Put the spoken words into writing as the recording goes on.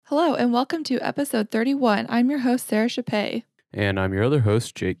Hello, and welcome to episode 31. I'm your host, Sarah Chappé. And I'm your other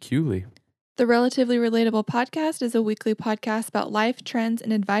host, Jake Cooley. The Relatively Relatable podcast is a weekly podcast about life, trends,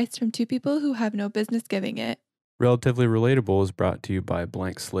 and advice from two people who have no business giving it. Relatively Relatable is brought to you by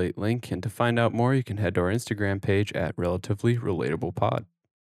Blank Slate Link, and to find out more, you can head to our Instagram page at Relatively Relatable Pod.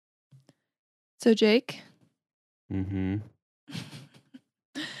 So, Jake, Here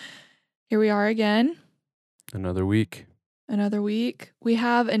we are again. Another week. We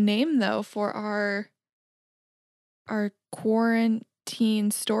have a name, though, for our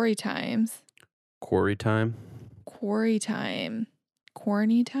quarantine story times. Quarry time. Quarry time.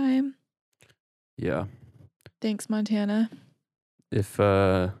 Quarry time? Yeah. Thanks, Montana. If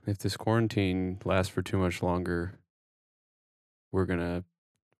this quarantine lasts for too much longer, we're gonna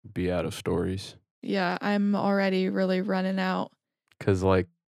be out of stories. Yeah, I'm already really running out. 'Cause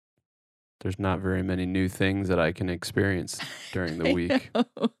there's not very many new things that I can experience during the week.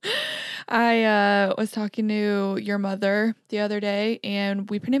 I was talking to your mother the other day, and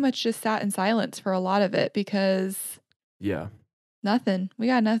we pretty much just sat in silence for a lot of it because Yeah. we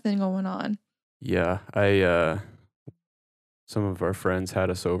got nothing going on. Yeah. Some of our friends had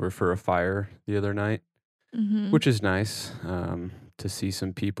us over for a fire the other night, which is nice, to see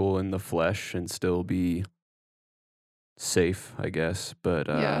some people in the flesh and still be safe, I guess. But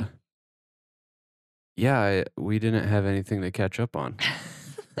we didn't have anything to catch up on.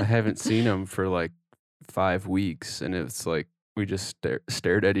 I haven't seen them for like 5 weeks, and it's like we just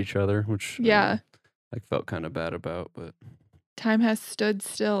stared at each other, which I felt kind of bad about. But time has stood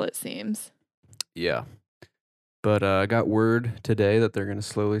still, it seems. Yeah. But I got word today that they're going to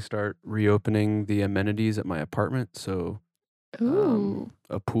slowly start reopening the amenities at my apartment. So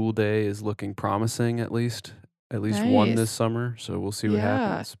a pool day is looking promising, at least one this summer. So we'll see what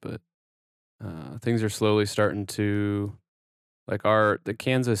happens. But things are slowly starting to, like the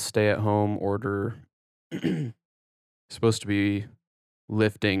Kansas stay-at-home order supposed to be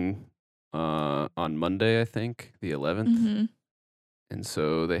lifting on Monday, I think, the 11th. And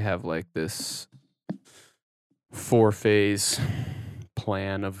so they have like this 4-phase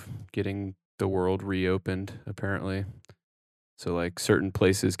plan of getting the world reopened, apparently. So like certain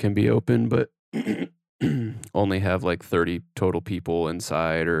places can be open, but only have like 30 total people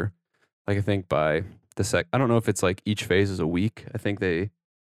inside, or like I think by the I don't know if it's like each phase is a week. I think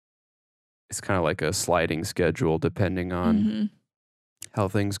it's kind of like a sliding schedule depending on how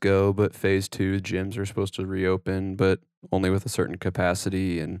things go. But phase 2, gyms are supposed to reopen, but only with a certain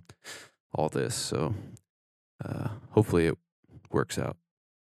capacity and all this. So hopefully it works out.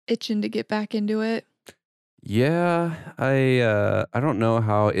 Itching to get back into it. Yeah, I don't know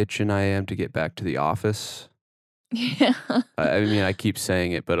how itching I am to get back to the office. Yeah. I mean, I keep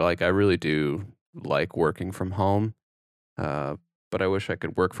saying it, but like I really do like working from home. But I wish I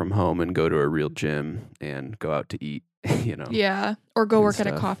could work from home and go to a real gym and go out to eat, Yeah, or go work at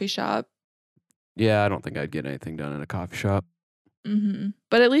a coffee shop. Yeah, I don't think I'd get anything done in a coffee shop.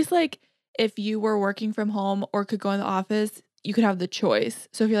 But at least like if you were working from home or could go in the office, you could have the choice.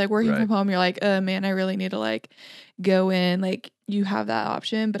 So if you're like working from home, you're like, man, I really need to like go in. Like you have that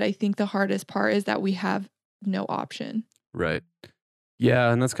option. But I think the hardest part is that we have no option. Right.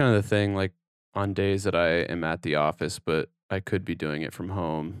 Yeah. And that's kind of the thing, like on days that I am at the office, but I could be doing it from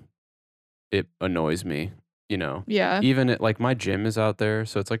home, it annoys me, Yeah. Even like my gym is out there,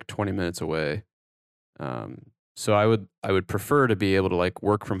 so it's like 20 minutes away. So I would prefer to be able to like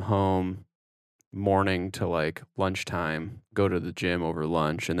work from home morning to like lunchtime, go to the gym over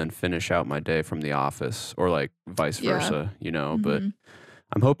lunch, and then finish out my day from the office, or like vice versa, But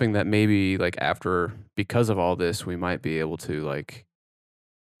I'm hoping that maybe like because of all this, we might be able to like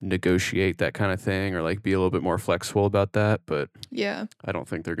negotiate that kind of thing, or like be a little bit more flexible about that. But yeah, I don't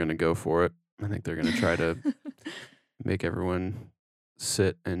think they're going to go for it. I think they're going to try to make everyone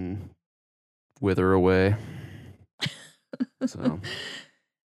sit and wither away. So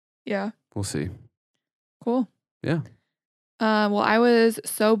yeah, we'll see. Cool. Yeah. Well, I was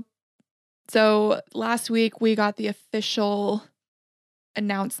so last week we got the official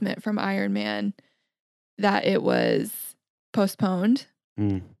announcement from Ironman that it was postponed.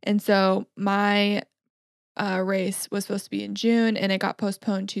 And so my race was supposed to be in June, and it got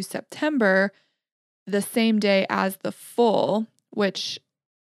postponed to September, the same day as the full, which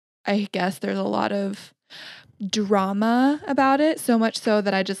I guess there's a lot of drama about it, so much so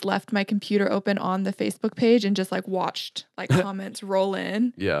that I just left my computer open on the Facebook page and just like watched like comments roll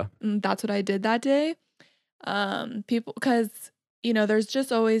in. Yeah. And that's what I did that day. People, because there's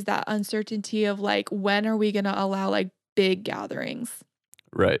just always that uncertainty of like, when are we going to allow like big gatherings?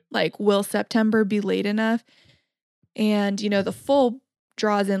 Right. Like, will September be late enough? And the full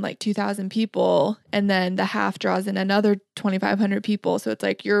draws in like 2,000 people, and then the half draws in another 2,500 people. So it's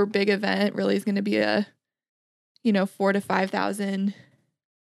like your big event really is going to be a, 4,000 to 5,000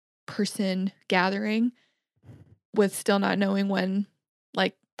 person gathering, with still not knowing when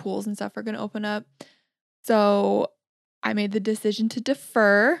like pools and stuff are going to open up. So I made the decision to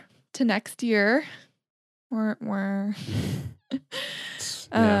defer to next year. Yeah.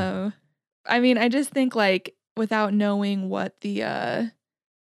 I mean, I just think like without knowing what the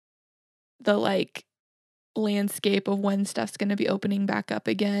like landscape of when stuff's going to be opening back up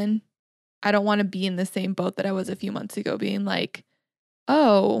again, I don't want to be in the same boat that I was a few months ago, being like,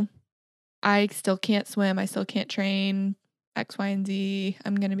 oh, I still can't swim, I still can't train, X, Y, and Z.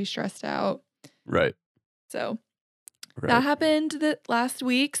 I'm going to be stressed out. Right. So that happened last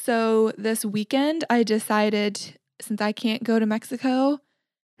week. So this weekend, I decided, since I can't go to Mexico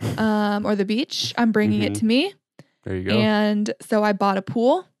or the beach, I'm bringing it to me. There you go. And so I bought a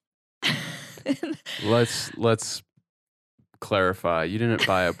pool. Let's clarify. You didn't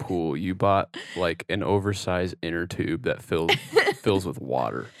buy a pool. You bought like an oversized inner tube that fills with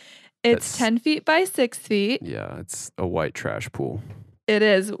water. It's 10 feet by 6 feet. Yeah, it's a white trash pool. It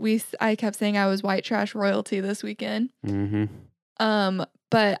is. I kept saying I was white trash royalty this weekend.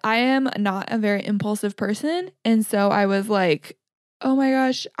 But I am not a very impulsive person. And so I was like, oh my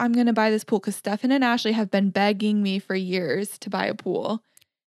gosh, I'm going to buy this pool, because Stefan and Ashley have been begging me for years to buy a pool.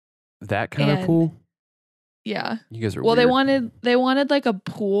 That kind of pool? Yeah. You guys are weird. They wanted like a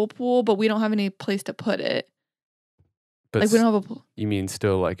pool, but we don't have any place to put it. But like we don't have a pool. You mean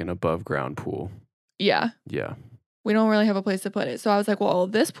still like an above ground pool? Yeah. Yeah. We don't really have a place to put it. So I was like, well,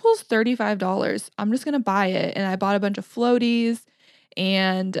 this pool's $35. I'm just going to buy it. And I bought a bunch of floaties,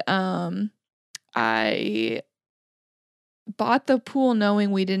 and I bought the pool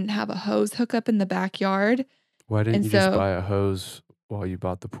knowing we didn't have a hose hookup in the backyard. Why didn't you just buy a hose while you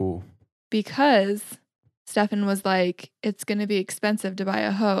bought the pool? Because Stefan was like, it's going to be expensive to buy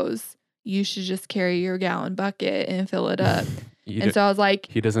a hose. You should just carry your gallon bucket and fill it up. And so I was like,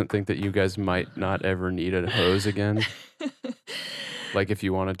 he doesn't think that you guys might not ever need a hose again. Like if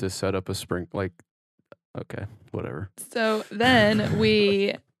you wanted to set up a okay, whatever. So then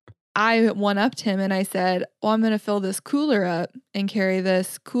I one-upped him and I said, well, I'm going to fill this cooler up and carry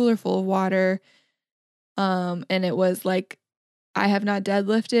this cooler full of water. And it was like, I have not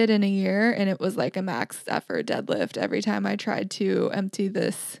deadlifted in a year, and it was like a max effort deadlift every time I tried to empty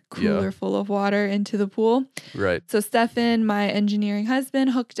this cooler full of water into the pool. Right. So Stefan, my engineering husband,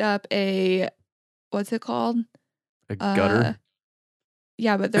 hooked up what's it called? A gutter?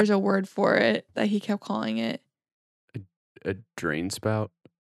 Yeah, but there's a word for it that he kept calling it. A drain spout?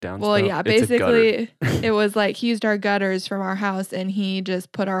 Downspout? Well, yeah, basically it was like he used our gutters from our house, and he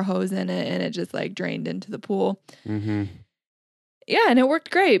just put our hose in it, and it just like drained into the pool. Mm-hmm. Yeah, and it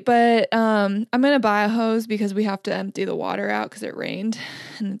worked great, but I'm going to buy a hose because we have to empty the water out because it rained,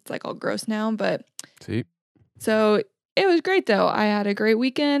 and it's like all gross now, but so it was great though. I had a great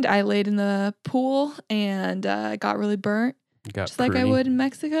weekend. I laid in the pool and got really burnt, just like I would in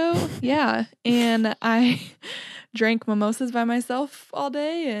Mexico. Yeah, and I drank mimosas by myself all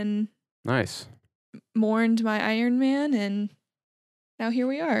day and nice. Mourned my Iron Man, and now here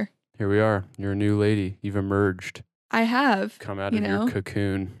we are. Here we are. You're a new lady. You've emerged. I have. Come out of your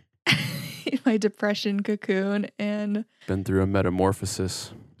cocoon. My depression cocoon, and been through a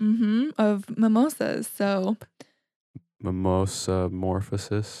metamorphosis. Of mimosas. So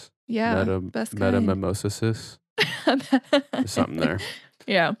mimosas. Yeah. Best metamimosis. There's something there.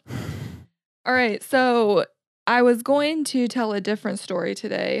 Yeah. All right. So I was going to tell a different story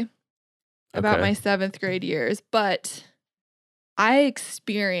today about my 7th grade years, but I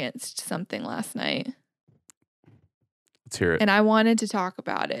experienced something last night. Let's hear it. And I wanted to talk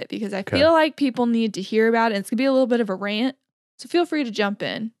about it because I feel like people need to hear about it. It's going to be a little bit of a rant. So feel free to jump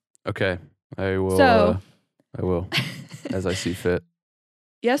in. Okay. I will. I will. As I see fit.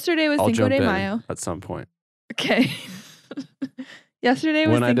 Yesterday was Cinco de Mayo. At some point. Okay. Yesterday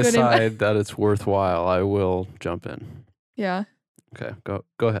was when Cinco de Mayo. When I decide that it's worthwhile, I will jump in. Yeah. Okay.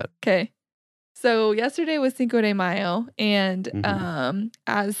 Go ahead. Okay. So yesterday was Cinco de Mayo, and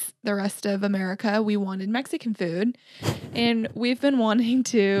as the rest of America, we wanted Mexican food, and we've been wanting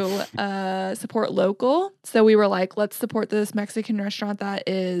to support local. So we were like, let's support this Mexican restaurant that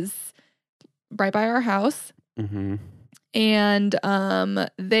is right by our house. Mm-hmm. And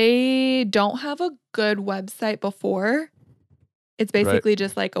they don't have a good website before. It's basically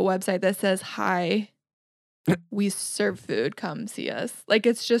just like a website that says, hi, we serve food, come see us. Like,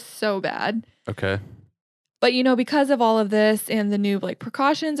 it's just so bad. Okay. But, because of all of this and the new, like,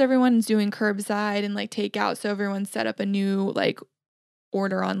 precautions, everyone's doing curbside and, like, takeout. So everyone set up a new, like,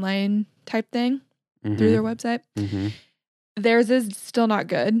 order online type thing Mm-hmm. through their website. Mm-hmm. Theirs is still not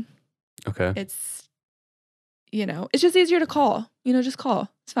good. Okay. It's, it's just easier to call. Just call.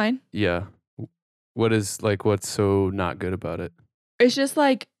 It's fine. Yeah. What's so not good about it? It's just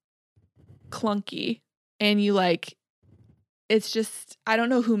like clunky, and it's just, I don't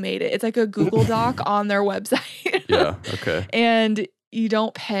know who made it. It's like a Google Doc on their website. Yeah. Okay. And you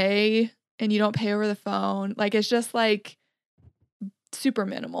don't pay over the phone. Like, it's just like super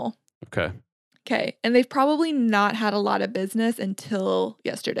minimal. Okay. Okay. And they've probably not had a lot of business until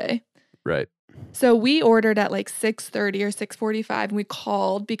yesterday. Right. So we ordered at like 6:30 or 6:45, and we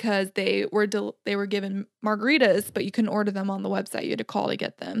called because they were given margaritas, but you couldn't order them on the website. You had to call to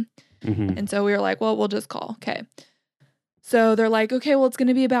get them. Mm-hmm. And so we were like, well, we'll just call. Okay. So they're like, okay, well, it's going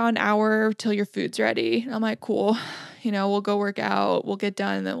to be about an hour till your food's ready. And I'm like, cool. We'll go work out, we'll get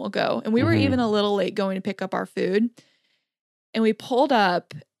done, and then we'll go. And we were even a little late going to pick up our food. And we pulled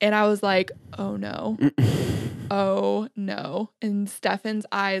up, and I was like, oh no. Oh no. And Stefan's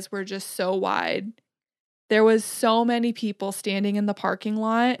eyes were just so wide. There was so many people standing in the parking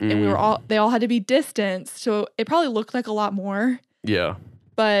lot, and they all had to be distanced. So it probably looked like a lot more. Yeah.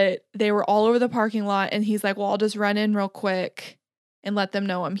 But they were all over the parking lot, and he's like, well, I'll just run in real quick and let them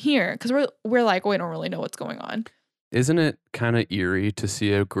know I'm here. Because we're like, we don't really know what's going on. Isn't it kind of eerie to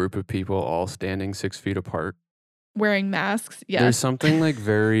see a group of people all standing 6 feet apart? Wearing masks? Yes. There's something like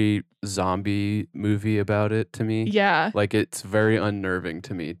very zombie movie about it to me. Yeah. Like, it's very unnerving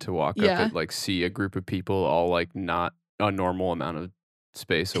to me to walk up and like see a group of people all like not a normal amount of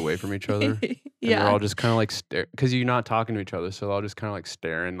space away from each other. And they're all just kind of like because you're not talking to each other, so they're all just kind of like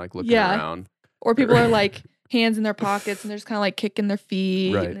staring, like looking around. Or people are like hands in their pockets, and they're just kind of like kicking their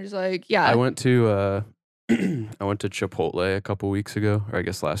feet. Right. And there's like, yeah. I went to Chipotle a couple weeks ago, or I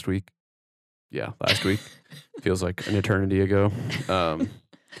guess last week. Yeah, last week. Feels like an eternity ago. And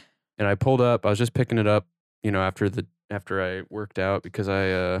I pulled up. I was just picking it up, after I worked out, because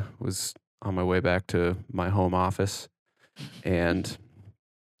I was on my way back to my home office, and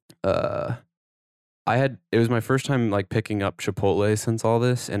it was my first time like picking up Chipotle since all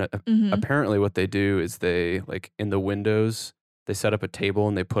this, and apparently what they do is they like in the windows they set up a table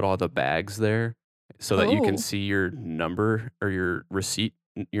and they put all the bags there so that you can see your number or your receipt,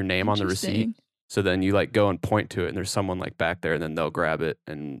 your name on the receipt. So then you like go and point to it, and there's someone like back there, and then they'll grab it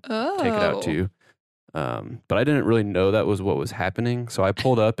and take it out to you. But I didn't really know that was what was happening, so I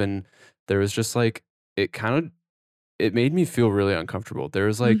pulled up, and there was just like it made me feel really uncomfortable. There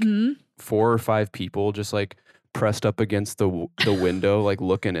was like 4 or 5 people just like pressed up against the window, like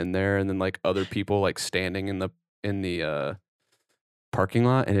looking in there, and then like other people like standing in the parking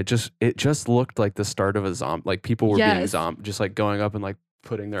lot, and it just looked like the start of a zombie. Like people were being just like going up and like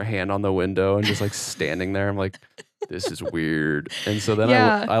putting their hand on the window and just like standing there. I'm like, this is weird. And so then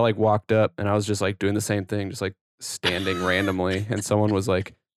I like walked up, and I was just like doing the same thing, just like standing randomly, and someone was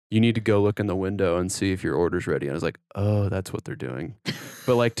like, you need to go look in the window and see if your order's ready. And I was like, oh, that's what they're doing.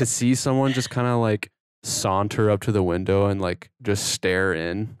 But like to see someone just kind of like saunter up to the window and like just stare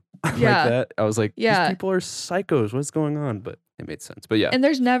in like that, I was like, these people are psychos. What's going on? But it made sense. But yeah. And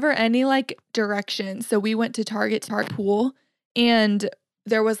there's never any like direction. So we went to Target pool, and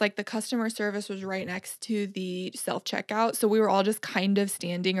there was like the customer service was right next to the self-checkout. So we were all just kind of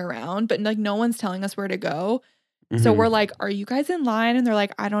standing around, but like no one's telling us where to go. So we're like, are you guys in line? And they're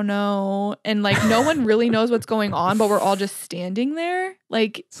like, I don't know. And like, no one really knows what's going on, but we're all just standing there.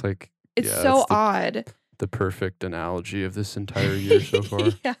 Like, it's so odd. The perfect analogy of this entire year so far.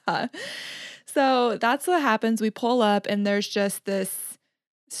 Yeah. So that's what happens. We pull up, and there's just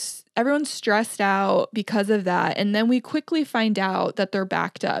everyone's stressed out because of that. And then we quickly find out that they're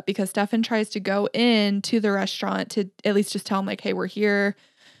backed up because Stefan tries to go into the restaurant to at least just tell them like, hey, we're here.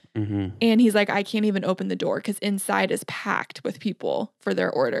 And he's like, I can't even open the door because inside is packed with people for their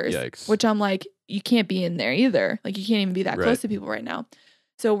orders. Yikes. Which I'm like, you can't be in there either. Like, you can't even be that close to people right now.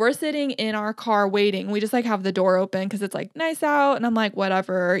 So we're sitting in our car waiting. We just like have the door open because it's like nice out. And I'm like,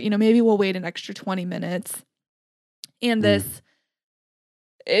 whatever, maybe we'll wait an extra 20 minutes. And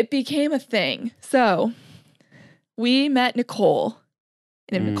it became a thing. So we met Nicole.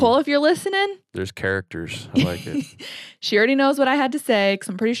 And Nicole, if you're listening, there's characters. I like it. She already knows what I had to say because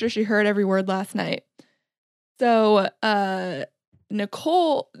I'm pretty sure she heard every word last night. So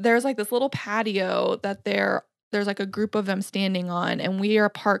Nicole, there's like this little patio that there's like a group of them standing on, and we are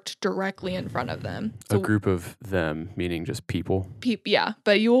parked directly in front of them. So, a group of them, meaning just people? Yeah,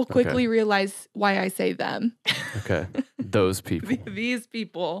 but you will quickly realize why I say them. Okay, those people. These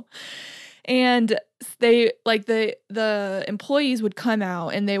people. And they like the employees would come out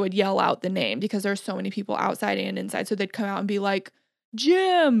and they would yell out the name because there's so many people outside and inside. So they'd come out and be like,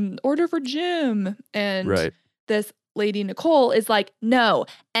 Jim, order for Jim. And Right. this lady, Nicole, is like, no,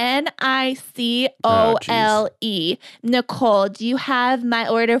 Nicole. Nicole, do you have my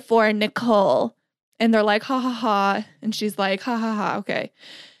order for Nicole? And they're like, ha, ha, ha. And she's like, ha, ha, ha. Okay.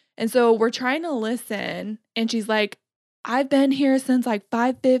 And so we're trying to listen. And she's like, I've been here since like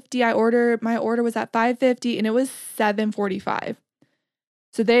 5:50. My order was at 5:50 and it was 7:45.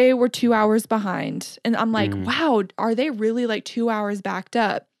 So they were 2 hours behind. And I'm like, wow, are they really like 2 hours backed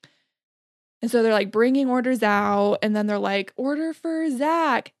up? And so they're like bringing orders out. And then they're like, order for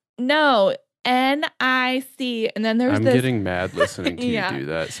Zach. No, NIC. And then I'm getting mad listening to Yeah. you do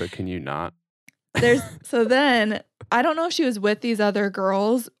that. So can you not? So then I don't know if she was with these other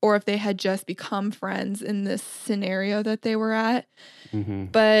girls or if they had just become friends in this scenario that they were at. Mm-hmm.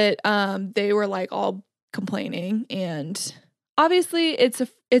 But they were like all complaining, and obviously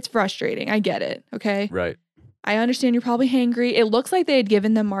it's frustrating. I get it. Okay. Right. I understand you're probably hangry. It looks like they had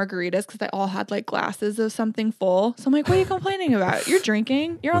given them margaritas because they all had like glasses of something full. So I'm like, what are you complaining about? You're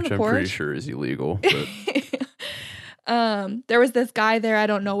drinking. You're on the porch. I'm pretty sure is illegal. But there was this guy there. I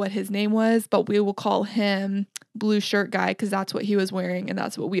don't know what his name was, but we will call him Blue Shirt Guy because that's what he was wearing. And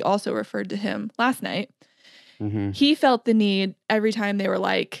that's what we also referred to him last night. Mm-hmm. He felt the need every time they were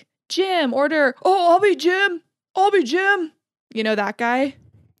like, Jim, order. Oh, I'll be Jim. I'll be Jim. You know, that guy.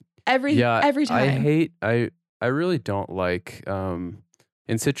 Every time. I really don't like,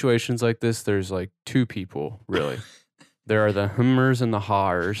 in situations like this, there's like two people, really. There are the hummers and the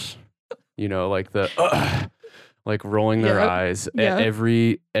hars, you know, like like rolling their eyes at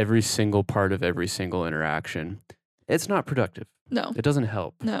every single part of every single interaction. It's not productive. No. It doesn't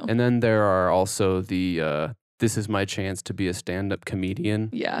help. No. And then there are also the, this is my chance to be a stand-up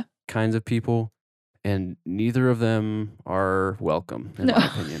comedian kinds of people. And neither of them are welcome, in my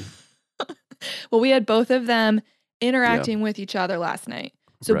opinion. Well, we had both of them interacting with each other last night.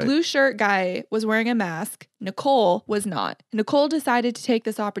 So Blue Shirt Guy was wearing a mask. Nicole was not. Nicole decided to take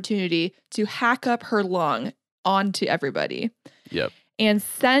this opportunity to hack up her lung onto everybody. Yep. And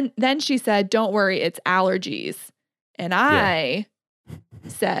then she said, don't worry, it's allergies. And I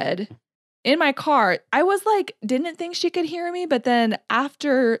said, in my car, I was like, didn't think she could hear me. But then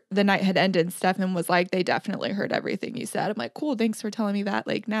after the night had ended, Stefan was like, they definitely heard everything you said. I'm like, cool, thanks for telling me that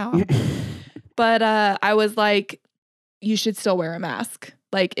like now. But I was like, you should still wear a mask.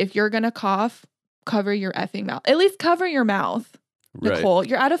 Like, if you're going to cough, cover your effing mouth. At least cover your mouth, Nicole.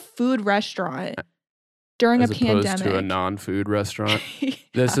 You're at a food restaurant during a pandemic. As opposed to a non-food restaurant.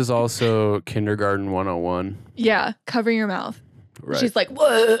 This is also kindergarten 101. Yeah, cover your mouth. Right. She's like,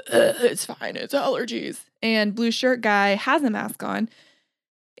 what? It's fine. It's allergies. And Blue Shirt Guy has a mask on.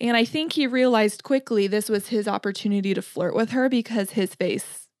 And I think he realized quickly this was his opportunity to flirt with her because his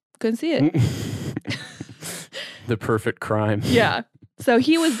face couldn't see it. The perfect crime. Yeah. So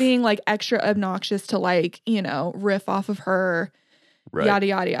he was being like extra obnoxious to like, you know, riff off of her, yada,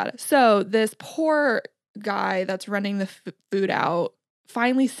 yada, yada. So this poor guy that's running the food out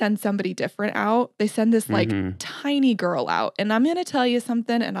finally sends somebody different out. They send this like tiny girl out. And I'm going to tell you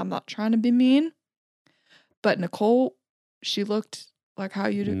something, and I'm not trying to be mean, but Nicole, she looked like how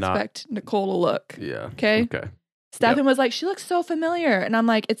you'd expect Nicole to look. Yeah. Okay. Stefan was like, she looks so familiar. And I'm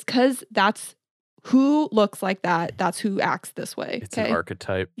like, it's because that's who looks like that. That's who acts this way. It's an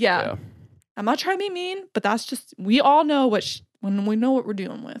archetype. Yeah. I'm not trying to be mean, but that's just, we all know when we know what we're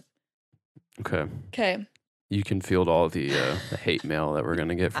dealing with. Okay. You can field all the hate mail that we're going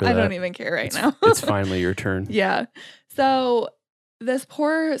to get for that. I don't even care right now. It's finally your turn. Yeah. So this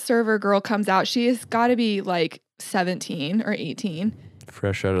poor server girl comes out. She has got to be like 17 or 18.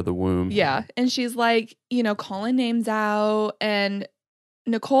 Fresh out of the womb. Yeah. And she's like, you know, calling names out. And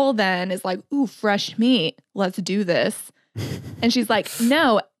Nicole then is like, ooh, fresh meat. Let's do this. And she's like,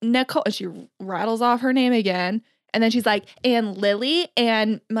 no, Nicole. And she rattles off her name again. And then she's like, and Lily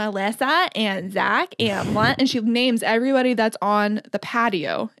and Melissa and Zach and Blunt. And she names everybody that's on the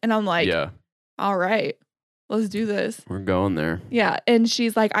patio. And I'm like, all right, let's do this. We're going there. Yeah. And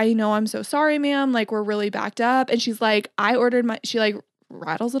she's like, I know, I'm so sorry, ma'am. Like, we're really backed up. And she's like, she like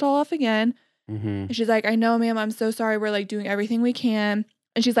rattles it all off again. And she's like, I know, ma'am, I'm so sorry. We're like doing everything we can.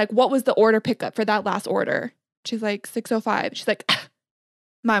 And she's like, what was the order pickup for that last order? She's like, 6:05. She's like,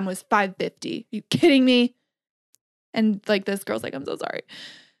 mine was 5:50. Are you kidding me? And like this girl's like, I'm so sorry.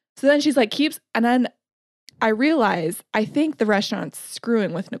 So then she's like, and then I realize I think the restaurant's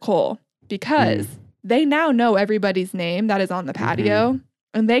screwing with Nicole because they now know everybody's name that is on the patio.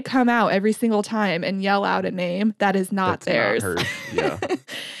 And they come out every single time and yell out a name that is not theirs. Not hers. Yeah.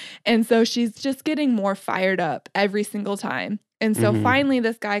 And so she's just getting more fired up every single time. And so finally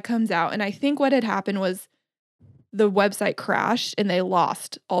this guy comes out. And I think what had happened was the website crashed and they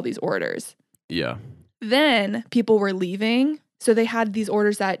lost all these orders. Yeah. Then people were leaving. So they had these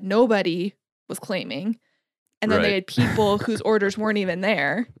orders that nobody was claiming. And then they had people whose orders weren't even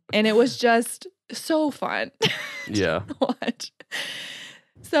there. And it was just so fun Yeah. to watch.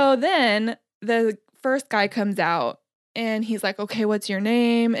 So then the first guy comes out and he's like, okay, what's your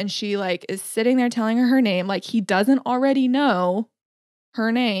name? And she like is sitting there telling her name. Like he doesn't already know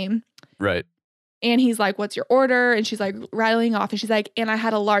her name. Right. And he's like, what's your order? And she's like rattling off. And she's like, and I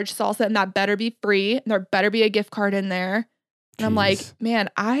had a large salsa and that better be free. And there better be a gift card in there. And I'm like, man,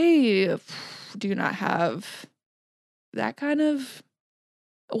 I do not have that kind of,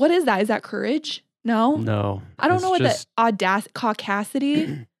 what is that? Is that courage? No. No. I don't know what the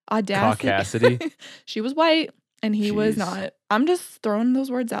caucasity. Caucasity. She was white and he was not. I'm just throwing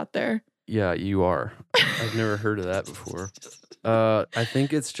those words out there. Yeah, you are. I've never heard of that before. I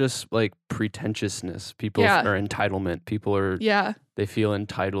think it's just like pretentiousness. People are entitlement. People are, they feel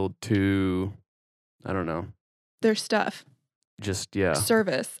entitled to, I don't know. Their stuff. Just,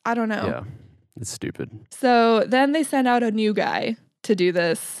 service. I don't know. Yeah. It's stupid. So then they send out a new guy to do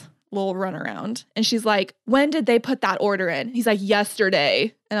this little runaround. And she's like, when did they put that order in? He's like,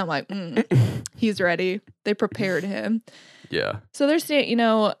 yesterday. And I'm like, he's ready. They prepared him. Yeah. So they're saying,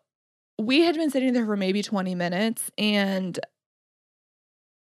 we had been sitting there for maybe 20 minutes and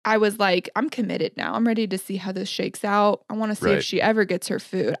I was like, I'm committed now. I'm ready to see how this shakes out. I want to see if she ever gets her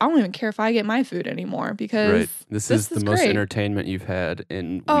food. I don't even care if I get my food anymore because this is the most entertainment you've had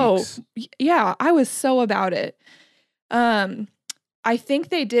in weeks. Yeah. I was so about it. I think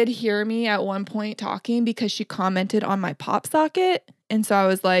they did hear me at one point talking because she commented on my pop socket. And so I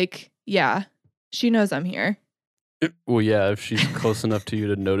was like, yeah, she knows I'm here. Well, yeah, if she's close enough to you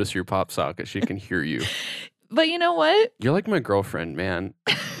to notice your pop socket, she can hear you. But you know what? You're like my girlfriend, man.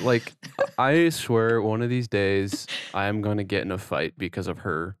 Like, I swear one of these days I am going to get in a fight because of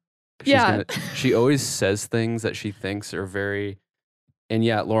her. She always says things that she thinks are very, and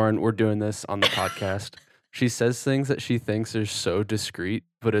yeah, Lauren, we're doing this on the podcast. She says things that she thinks are so discreet,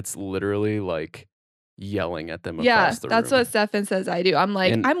 but it's literally like yelling at them across the room. Yeah, that's what Stefan says I do. I'm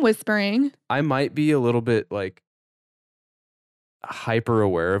like, I'm whispering. I might be a little bit like hyper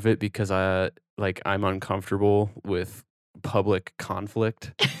aware of it because I'm uncomfortable with public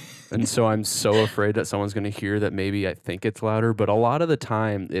conflict. And so I'm so afraid that someone's going to hear that maybe I think it's louder, but a lot of the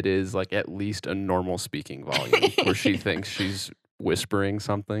time it is like at least a normal speaking volume where she thinks she's whispering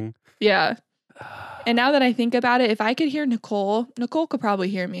something. Yeah. And now that I think about it, if I could hear Nicole could probably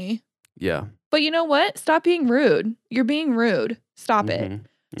hear me. Yeah. But you know what? Stop being rude. You're being rude. Stop it.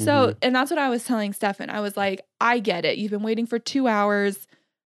 So, and that's what I was telling Stefan. I was like, I get it. You've been waiting for 2 hours.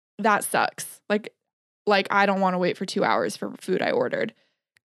 That sucks. Like I don't want to wait for 2 hours for food I ordered.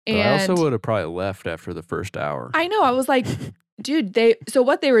 And I also would have probably left after the first hour. I know. I was like, dude, so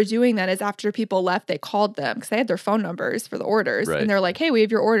what they were doing then is after people left, they called them because they had their phone numbers for the orders. Right. And they're like, hey, we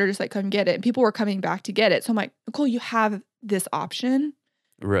have your order. Just like come get it. And people were coming back to get it. So I'm like, Nicole, you have this option.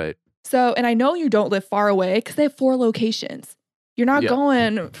 Right. So, and I know you don't live far away because they have 4 locations. You're not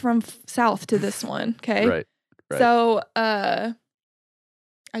going from south to this one. Okay. Right. So, I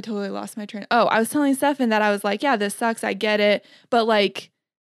totally lost my train. Oh, I was telling Stefan that I was like, yeah, this sucks. I get it. But like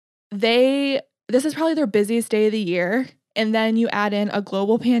this is probably their busiest day of the year. And then you add in a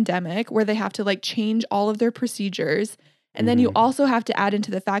global pandemic where they have to like change all of their procedures. And then you also have to add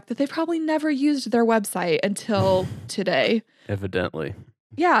into the fact that they've probably never used their website until today. Evidently.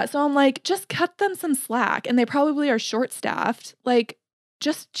 Yeah. So I'm like, just cut them some slack. And they probably are short staffed. Like,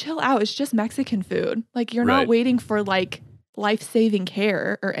 just chill out. It's just Mexican food. Like, you're not waiting for like life-saving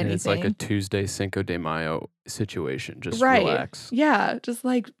care or anything. And it's like a Tuesday Cinco de Mayo situation. Just relax. Yeah. Just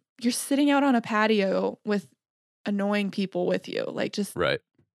like you're sitting out on a patio with annoying people with you. Like just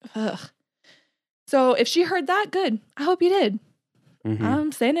ugh. So if she heard that, good. I hope you did.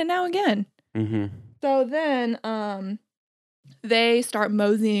 I'm saying it now again. So then they start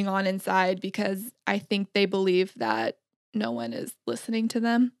moseying on inside because I think they believe that no one is listening to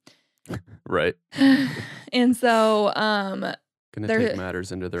them. Right. And so gonna take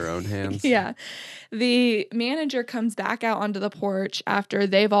matters into their own hands. Yeah. The manager comes back out onto the porch after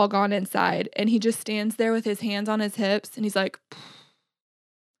they've all gone inside, and he just stands there with his hands on his hips, and he's like,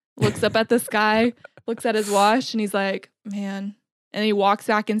 looks up at the sky, looks at his watch, and he's like, man. And he walks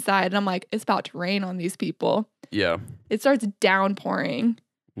back inside, and I'm like, it's about to rain on these people. Yeah. It starts downpouring.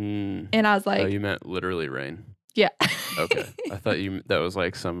 And I was like, oh, you meant literally rain. Yeah. Okay. I thought that was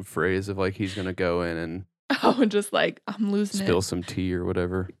like some phrase of like he's gonna go in and just like I'm losing spill some tea or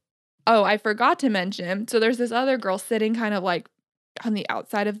whatever. Oh, I forgot to mention. So there's this other girl sitting kind of like on the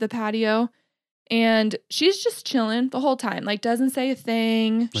outside of the patio, And she's just chilling the whole time, like doesn't say a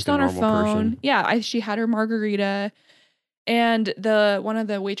thing. She's Like a on her normal phone. person. Yeah, she had her margarita. And one of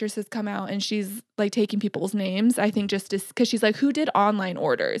the waitresses come out and she's like taking people's names, I think just because she's like, who did online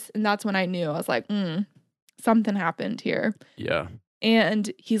orders? And that's when I knew. I was like, something happened here. Yeah.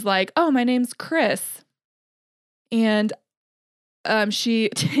 And he's like, oh, my name's Chris. And she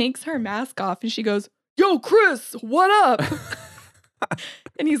takes her mask off and she goes, yo, Chris, what up?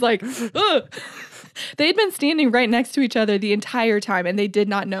 And he's like, ugh. They'd been standing right next to each other the entire time and they did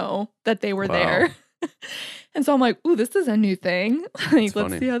not know that they were there. And so I'm like, ooh, this is a new thing. Like,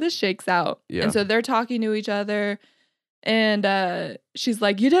 let's see how this shakes out. Yeah. And so they're talking to each other. And she's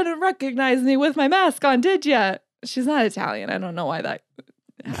like, you didn't recognize me with my mask on, did you? She's not Italian. I don't know why that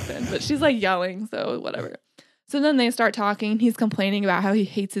happened. But she's like yelling, so whatever. So then they start talking. He's complaining about how he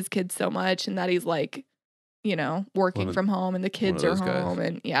hates his kids so much and that he's like, working from home and the kids are home. Guys.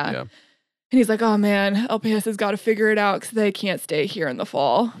 And yeah. And he's like, oh man, LPS has got to figure it out because they can't stay here in the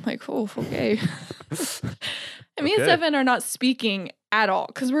fall. I'm like, oh, okay. And me and Stefan are not speaking at all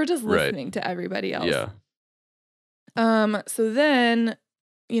because we're just listening to everybody else. Yeah. So then,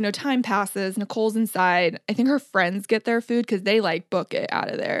 time passes. Nicole's inside. I think her friends get their food because they like book it out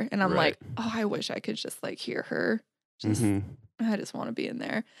of there. And I'm like, oh, I wish I could just like hear her. I just want to be in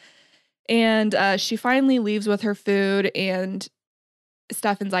there. And she finally leaves with her food. And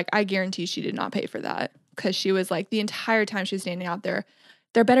Stefan's like, I guarantee she did not pay for that. Because she was like, the entire time she was standing out there,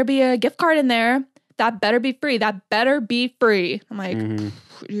 there better be a gift card in there. That better be free. That better be free. I'm like,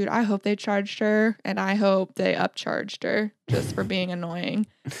 dude, I hope they charged her. And I hope they upcharged her just for being annoying.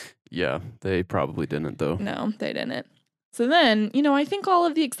 Yeah, they probably didn't, though. No, they didn't. So then, I think all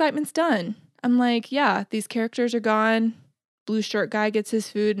of the excitement's done. I'm like, yeah, these characters are gone. Blue shirt guy gets his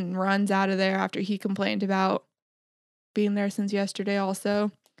food and runs out of there after he complained about being there since yesterday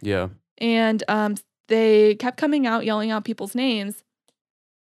also. Yeah. And they kept coming out, yelling out people's names.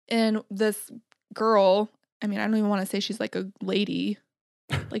 And this girl, I mean, I don't even want to say she's like a lady.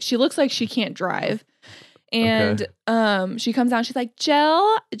 Like, she looks like she can't drive. And she comes out and she's like,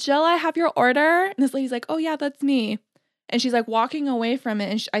 Jill, I have your order. And this lady's like, oh, yeah, that's me. And she's like walking away from it.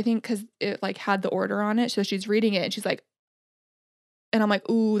 And I think because it like had the order on it. So she's reading it and she's like, and I'm like,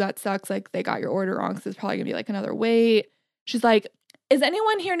 ooh, that sucks. Like, they got your order wrong. So it's probably going to be like another wait. She's like, is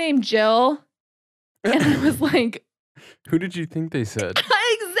anyone here named Jill? And I was like, who did you think they said?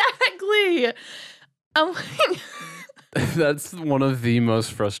 Exactly. I'm like, that's one of the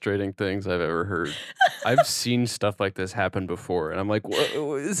most frustrating things I've ever heard. I've seen stuff like this happen before, and I'm like,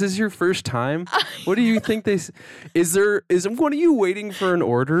 is this your first time? What do you think they? Is one of you waiting for an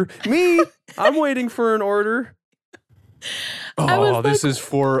order? Me, I'm waiting for an order. Oh, this is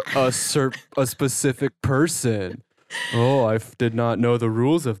for a specific person. Oh, I did not know the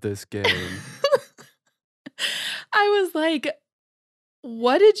rules of this game. I was like,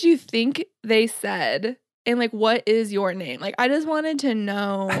 what did you think they said? And like, what is your name? Like, I just wanted to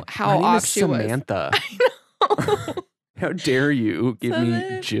know how off she was. Samantha. I know. How dare you give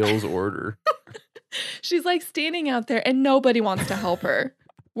me Jill's order? She's like standing out there and nobody wants to help her.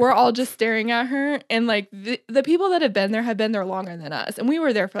 We're all just staring at her. And like the people that have been there longer than us. And we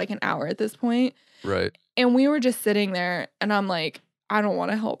were there for like an hour at this point. Right. And we were just sitting there and I'm like, I don't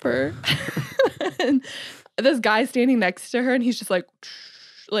want to help her. And this guy standing next to her and he's just like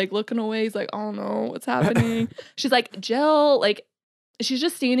looking away. He's like, I don't know what's happening. She's like, Jill, like, she's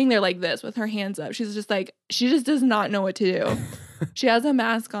just standing there like this with her hands up. She's just like, she just does not know what to do. She has a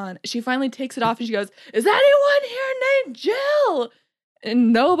mask on. She finally takes it off and she goes, is anyone here named Jill?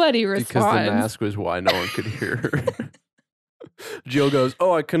 And nobody responds. Because the mask was why no one could hear her. Jill goes,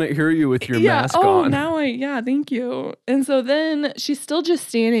 oh, I couldn't hear you with your mask on. Thank you. And so then she's still just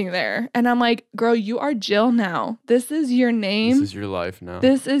standing there. And I'm like, girl, you are Jill now. This is your name. This is your life now.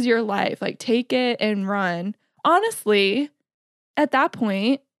 This is your life. Like, take it and run. Honestly, at that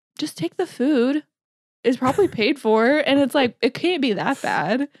point, just take the food. It's probably paid for. And it's like, it can't be that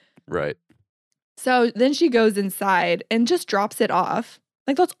bad. Right. So then she goes inside and just drops it off.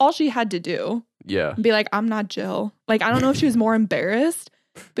 Like, that's all she had to do. Yeah. Be like, I'm not Jill. Like, I don't know if she was more embarrassed,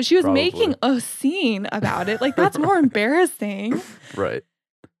 but she was making a scene about it. Like, that's more embarrassing. Right.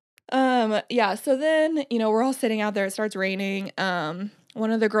 Yeah. So then, we're all sitting out there. It starts raining.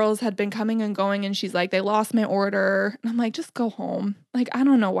 One of the girls had been coming and going and she's like, they lost my order. And I'm like, just go home. Like, I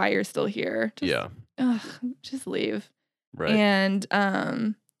don't know why you're still here. Just leave. Right.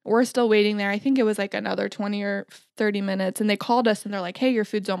 And, we're still waiting there. I think it was like another 20 or 30 minutes. And they called us and they're like, hey, your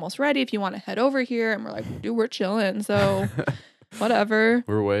food's almost ready if you want to head over here. And we're like, dude, we're chilling. So whatever.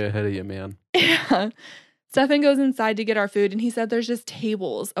 We're way ahead of you, man. Yeah. Stefan goes inside to get our food, and he said there's just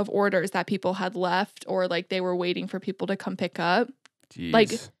tables of orders that people had left or like they were waiting for people to come pick up. Jeez.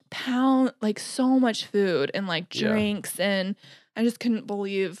 Like so much food and like drinks, and I just couldn't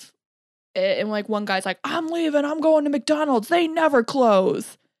believe it. And like one guy's like, I'm leaving, I'm going to McDonald's, they never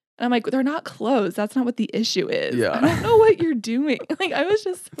close. And I'm like, they're not closed, that's not what the issue is. Yeah. I don't know what you're doing. Like, I was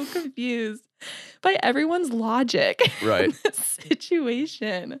just so confused by everyone's logic Right. in this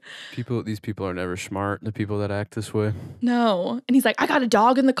situation. These people are never smart, the people that act this way. No. And he's like, I got a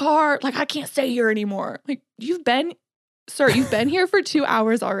dog in the car, like I can't stay here anymore. Like, you've been here for 2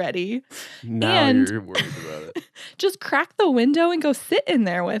 hours already. Now And- you're worried about it. Just crack the window and go sit in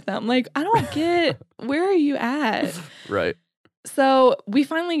there with them. Like, I don't get, where are you at? Right. So we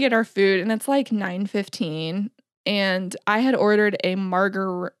finally get our food, and it's like 9:15, and I had ordered a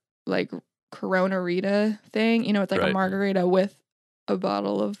Corona Rita thing. You know, it's like a Right. margarita with a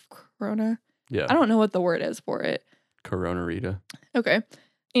bottle of Corona. Yeah. I don't know what the word is for it. Corona Rita. Okay.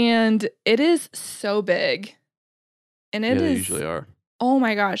 And it is so big. And it They is, usually are. oh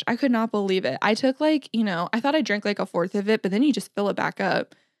my gosh, I could not believe it. I took I thought I drank like a fourth of it, but then you just fill it back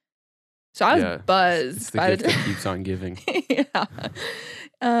up. So I was buzzed It's the by gift that keeps on giving. yeah.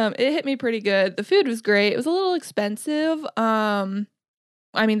 It hit me pretty good. The food was great. It was a little expensive.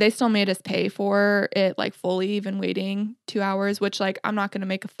 I mean, they still made us pay for it like fully, even waiting 2 hours, which like I'm not gonna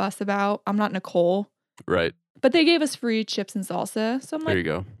make a fuss about. I'm not Nicole. Right. But they gave us free chips and salsa. So I'm There like, you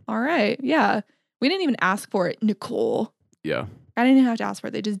go. all right, yeah. We didn't even ask for it, Nicole. Yeah. I didn't even have to ask for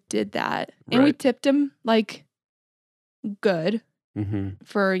it. They just did that. And we Right. tipped him like good Mm-hmm.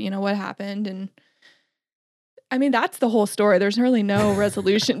 for, what happened. And I mean, that's the whole story. There's really no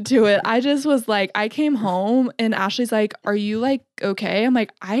resolution to it. I just was like, I came home and Ashley's like, are you like okay? I'm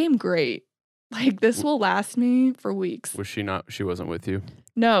like, I am great. Like, this will last me for weeks. Was she not? She wasn't with you?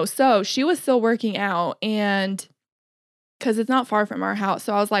 No. So she was still working out, and because it's not far from our house.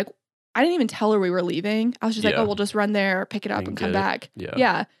 So I was like, I didn't even tell her we were leaving. I was just like, Yeah. oh, we'll just run there, pick it up, And and come get it. back. Yeah.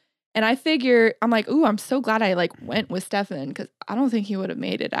 Yeah. And I figure, I'm like, ooh, I'm so glad I like went with Stefan, because I don't think he would have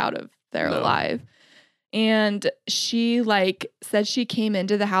made it out of there No. alive. And she like said she came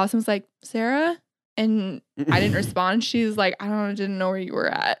into the house and was like, Sarah? And I didn't respond. She's like, didn't know where you were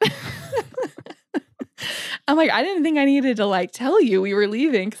at. I'm like, I didn't think I needed to like tell you we were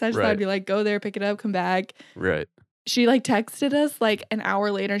leaving, because I just thought Right. I'd be like, go there, pick it up, come back. Right. She like texted us like an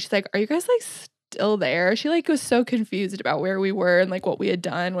hour later, and she's like, are you guys like still there? She like was so confused about where we were and like what we had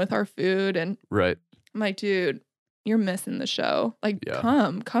done with our food. And Right. I'm like, dude, you're missing the show. Like, Yeah.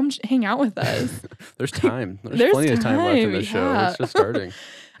 come hang out with us. There's time. There's There's plenty of time left in time, the show. yeah. It's just starting.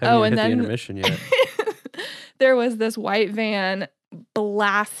 Oh, Haven't even and hit the then- intermission yet. There was this white van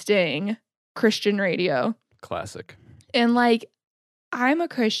blasting Christian radio. Classic. And like, I'm a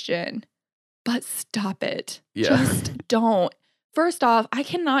Christian, but stop it. Yeah. Just don't. First off, I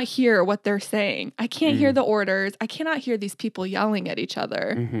cannot hear what they're saying. I can't hear the orders. I cannot hear these people yelling at each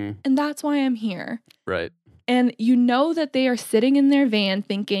other. Mm-hmm. And that's why I'm here. Right. And you know that they are sitting in their van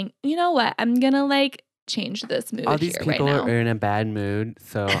thinking, you know what? I'm going to like change this mood All these here people right now. are in a bad mood,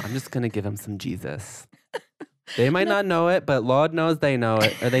 so I'm just going to give them some Jesus. They might not know it, but Lord knows they know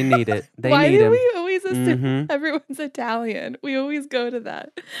it, or they need it. They Why need do him. we always assume Mhm. everyone's Italian? We always go to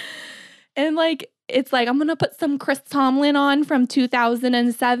that. And like, it's like, I'm going to put some Chris Tomlin on from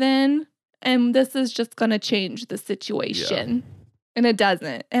 2007, and this is just going to change the situation. And it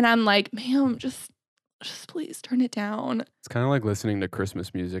doesn't. And I'm like, ma'am, just please turn it down. It's kind of like listening to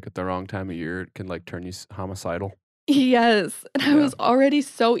Christmas music at the wrong time of year. It can like turn you homicidal. Yes. And I Yeah. was already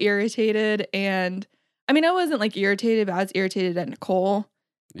so irritated. And I mean, I wasn't like irritated, but I was irritated at Nicole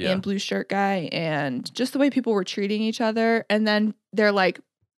Yeah. and Blue Shirt Guy and just the way people were treating each other. And then they're like,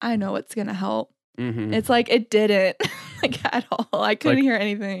 I know it's going to help. Mm-hmm. It's like, it didn't like at all. I couldn't Like- hear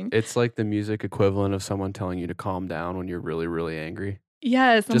anything. It's like the music equivalent of someone telling you to calm down when you're really, really angry.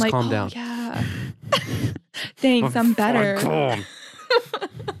 Yes. I'm Just like, calm oh, down. yeah. Thanks. I'm better. Calm.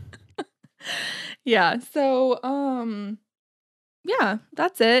 Yeah. So, yeah,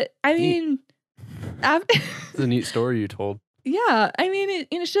 that's it. I Neat. mean, It's a neat story you told. yeah, I mean,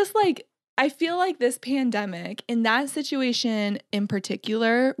 it's just like, I feel like this pandemic, in that situation in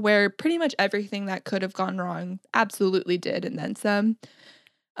particular, where pretty much everything that could have gone wrong absolutely did, and then some,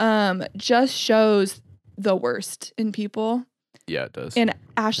 just shows the worst in people. Yeah, it does. And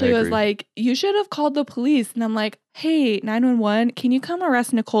Ashley was agree. like, you should have called the police. And I'm like, hey, 911, can you come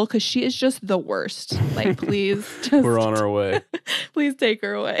arrest Nicole? Because she is just the worst. Like, please. Just, We're on our way. please take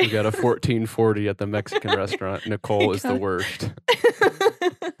her away. We got a 1440 at the Mexican restaurant. Nicole is the God. worst.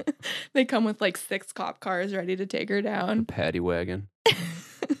 They come with like 6 cop cars ready to take her down. Paddy wagon.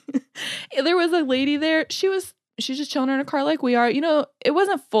 There was a lady there. She's just chilling in her car like we are. It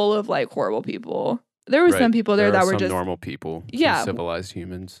wasn't full of like horrible people. There were some people there that were some just normal people, yeah, some civilized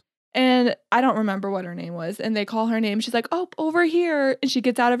humans. and I don't remember what her name was. And they call her name. She's like, "Oh, over here." And she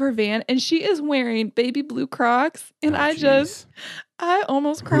gets out of her van and she is wearing baby blue Crocs. And I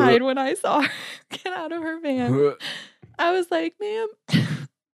almost cried when I saw her get out of her van. I was like, "Ma'am."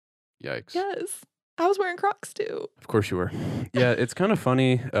 Yikes. Yes. I was wearing Crocs too. Of course you were. Yeah, it's kind of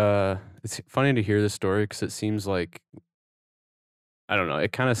funny. It's funny to hear this story because it seems like, I don't know.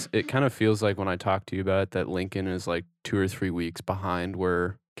 It kind of feels like when I talk to you about it that Lincoln is like 2 or 3 weeks behind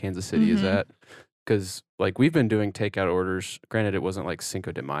where Kansas City is at. Because like we've been doing takeout orders. Granted, it wasn't like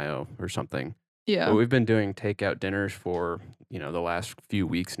Cinco de Mayo or something. Yeah. But we've been doing takeout dinners for the last few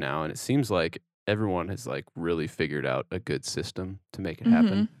weeks now, and it seems like everyone has like really figured out a good system to make it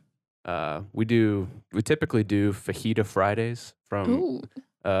happen. We typically do fajita Fridays from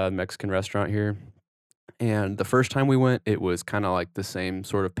a Mexican restaurant here. And the first time we went, it was kind of like the same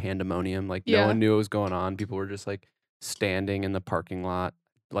sort of pandemonium. Like no one knew what was going on. People were just like standing in the parking lot.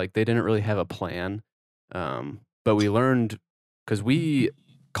 Like they didn't really have a plan. But we learned because we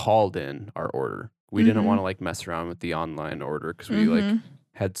called in our order. We didn't want to like mess around with the online order because we like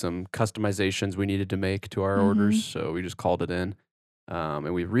had some customizations we needed to make to our orders. So we just called it in.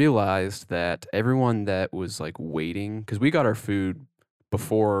 And we realized that everyone that was like waiting, because we got our food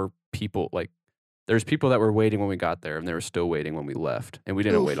before people, like there's people that were waiting when we got there and they were still waiting when we left, and we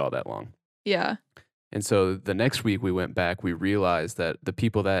didn't wait all that long. Yeah. And so the next week we went back, we realized that the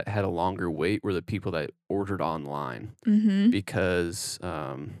people that had a longer wait were the people that ordered online. Because,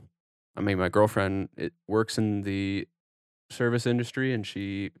 my girlfriend works in the service industry, and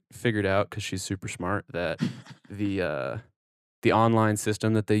she figured out, because she's super smart, that the online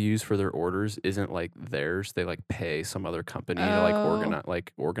system that they use for their orders isn't like theirs. They like pay some other company to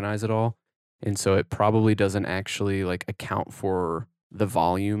organize it all. And so it probably doesn't actually like account for the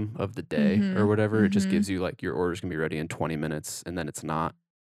volume of the day or whatever. It just gives you like your order's gonna be ready in 20 minutes and then it's not.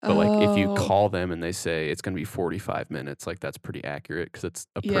 But like if you call them and they say it's gonna be 45 minutes, like that's pretty accurate because it's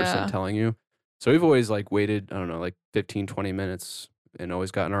a person telling you. So we've always like waited, I don't know, like 15, 20 minutes and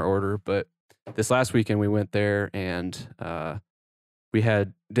always gotten our order. But this last weekend we went there and we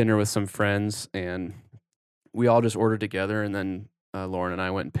had dinner with some friends and we all just ordered together, and then Lauren and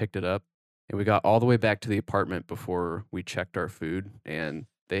I went and picked it up, and we got all the way back to the apartment before we checked our food, and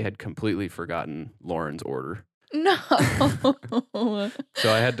they had completely forgotten Lauren's order. No.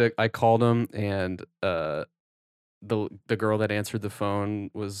 So I called them, and the girl that answered the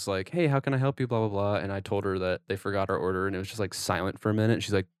phone was like, "Hey, how can I help you?" Blah, blah, blah. And I told her that they forgot our order, and it was just like silent for a minute. And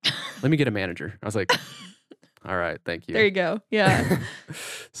she's like, "Let me get a manager." I was like, "All right, thank you." There you go. Yeah.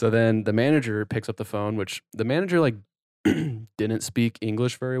 So then the manager picks up the phone, which the manager like didn't speak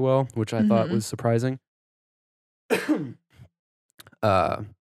English very well, which I thought was surprising.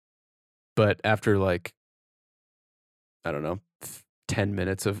 But after like, I don't know, 10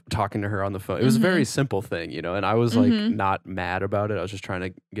 minutes of talking to her on the phone, it was a very simple thing, and I was like not mad about it. I was just trying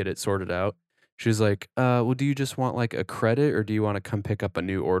to get it sorted out. She was like, well, do you just want like a credit or do you want to come pick up a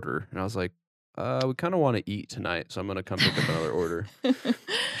new order? And I was like, we kind of want to eat tonight, so I'm going to come pick up another order.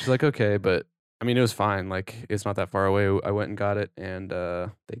 She's like, okay, but I mean, it was fine. Like, it's not that far away. I went and got it, and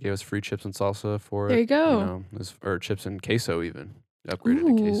they gave us free chips and salsa for it. There you go. Or chips and queso even. Upgraded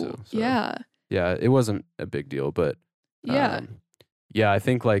to queso. So, yeah. Yeah, it wasn't a big deal, but yeah, I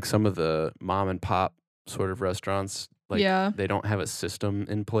think like some of the mom and pop sort of restaurants, like they don't have a system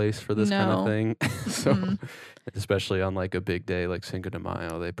in place for this kind of thing. So especially on like a big day like Cinco de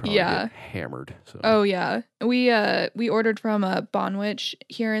Mayo, they probably get hammered. So. Oh yeah. We ordered from a Bonwich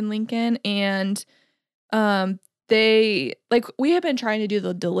here in Lincoln, and they we have been trying to do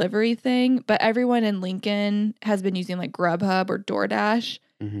the delivery thing, but everyone in Lincoln has been using like Grubhub or DoorDash.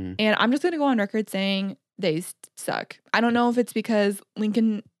 And I'm just going to go on record saying they suck. I don't know if it's because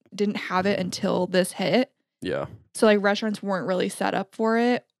Lincoln didn't have it until this hit. Yeah. So like restaurants weren't really set up for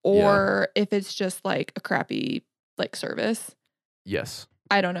it, or if it's just like a crappy like service. Yes.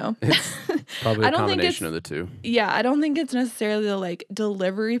 I don't know. It's probably a combination of the two. Yeah, I don't think it's necessarily the like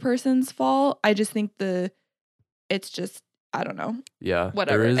delivery person's fault. I just think it's just, I don't know. Yeah.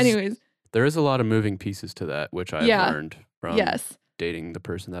 Whatever. Anyways. There is a lot of moving pieces to that, which I've learned from dating the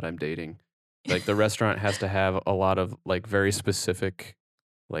person that I'm dating. Like the restaurant has to have a lot of like very specific,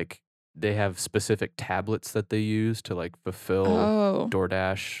 like they have specific tablets that they use to like fulfill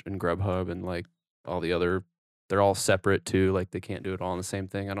DoorDash and Grubhub and like all the other, they're all separate too. Like they can't do it all in the same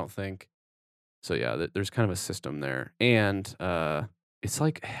thing, I don't think. So yeah, there's kind of a system there. And it's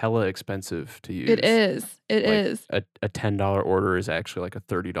like hella expensive to use. It is. It Like is. a $10 order is actually like a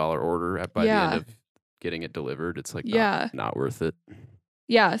 $30 order by the end Yeah. of getting it delivered. It's like Yeah. not worth it.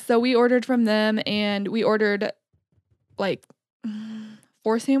 Yeah. So we ordered from them and we ordered like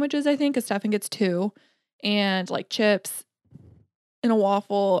 4 sandwiches, I think, because Stefan gets 2, and like chips and a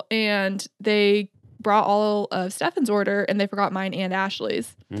waffle. And they brought all of Stefan's order and they forgot mine and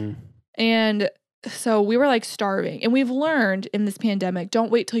Ashley's. Mm. And so we were like starving. And we've learned in this pandemic,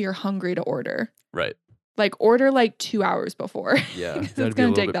 don't wait till you're hungry to order. Right. Like order like 2 hours before. Yeah. 'Cause That'd it's be a gonna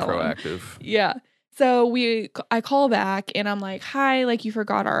little take bit that long. proactive. Yeah. So I call back and I'm like, hi, like you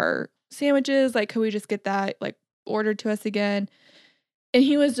forgot our sandwiches. Like, could we just get that like ordered to us again? And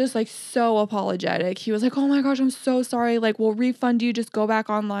he was just like so apologetic. He was like, oh my gosh, I'm so sorry. Like, we'll refund you. Just go back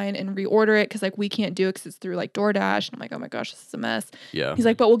online and reorder it because like we can't do it because it's through like DoorDash. And I'm like, oh my gosh, this is a mess. Yeah. He's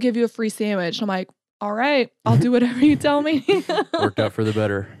like, but we'll give you a free sandwich. And I'm like, all right, I'll do whatever you tell me. Worked out for the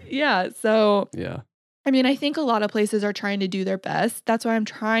better. Yeah. So, Yeah. I mean, I think a lot of places are trying to do their best. That's why I'm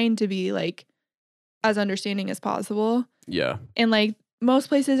trying to be like as understanding as possible. Yeah. And like most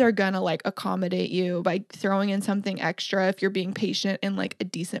places are gonna like accommodate you by throwing in something extra if you're being patient and like a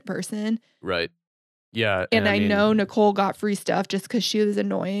decent person. Right. Yeah. And I mean, know Nicole got free stuff just because she was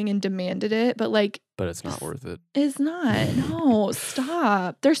annoying and demanded it, but like but it's not worth it. it's not. No,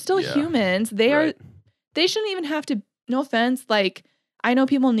 stop. They're still Yeah. humans. Right. They shouldn't even have to, no offense. Like I know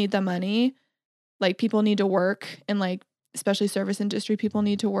people need the money. Like people need to work and like especially service industry people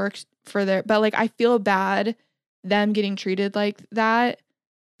need to work for their, but like I feel bad them getting treated like that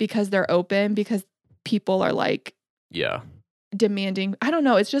because they're open, because people are like Yeah. demanding. I don't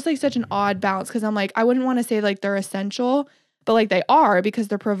know. It's just like such an odd balance because I'm like, I wouldn't want to say like they're essential, but like they are because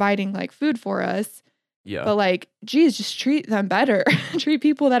they're providing like food for us. Yeah. But like, geez, just treat them better. Treat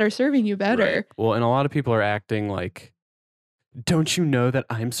people that are serving you better. Right. Well, and a lot of people are acting like, don't you know that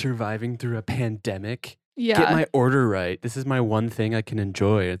I'm surviving through a pandemic? Yeah. Get my order right. This is my one thing I can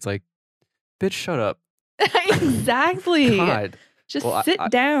enjoy. It's like, bitch, shut up. Exactly. God. Just Well, sit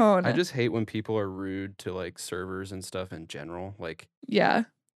down. I just hate when people are rude to like servers and stuff in general. Like, yeah.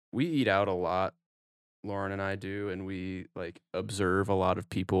 we eat out a lot, Lauren and I do, and we like observe a lot of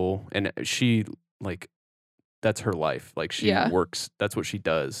people. And she like, that's her life. Like she Yeah. works, that's what she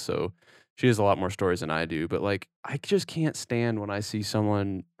does. So she has a lot more stories than I do. But like, I just can't stand when I see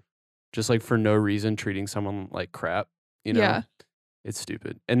someone just like for no reason treating someone like crap. You know, Yeah. it's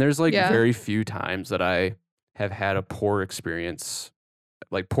stupid. And there's like Yeah. very few times that I have had a poor experience,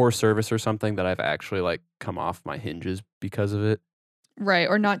 like poor service or something, that I've actually like come off my hinges because of it. Right.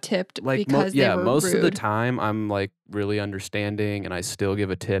 Or not tipped Like, because they were most rude. of the time I'm like really understanding and I still give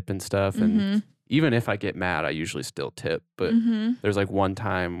a tip and stuff. And Mhm. even if I get mad, I usually still tip. But Mhm. there's like one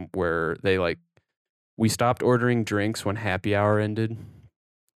time where they like, we stopped ordering drinks when happy hour ended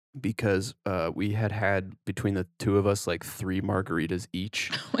because we had between the two of us like 3 margaritas each.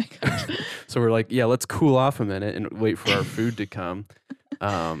 Oh my gosh. So we're like, yeah, let's cool off a minute and wait for our food to come.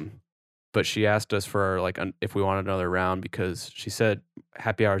 But she asked us for our, like if we wanted another round because she said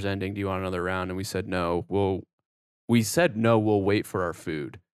happy hour's ending. Do you want another round? And we said no. We'll wait for our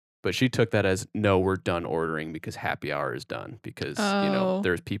food. But she took that as no, we're done ordering because happy hour is done because Oh.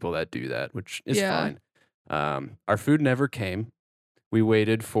 there's people that do that, which is Yeah. fine. Our food never came. We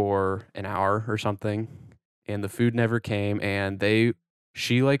waited for an hour or something, and the food never came. And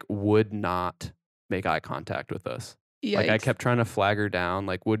she like would not make eye contact with us. Like I Yikes. kept trying to flag her down,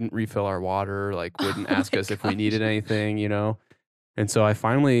 like wouldn't refill our water, like wouldn't Oh ask my us if we gosh. needed anything, And so I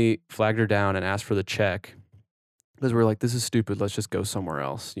finally flagged her down and asked for the check because we're like, this is stupid. Let's just go somewhere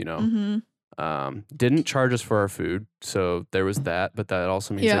else, Mhm. Didn't charge us for our food, so there was that, but that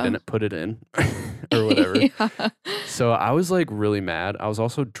also means Yeah. they didn't put it in or whatever. Yeah. So I was like really mad. I was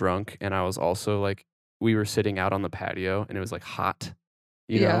also drunk, and I was also like, we were sitting out on the patio, and it was like hot,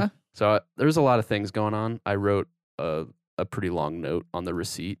 Yeah. So there was a lot of things going on. I wrote a pretty long note on the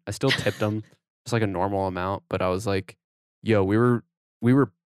receipt. I still tipped them, just like a normal amount, but I was like, yo, we were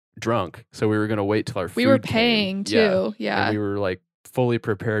drunk, so we were gonna wait till our food We were came. paying Yeah. too. Yeah. And we were like fully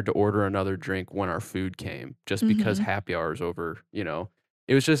prepared to order another drink when our food came, just because Mhm. happy hour is over.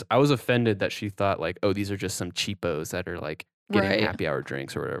 It was just I was offended that she thought like, oh, these are just some cheapos that are like getting Right. happy hour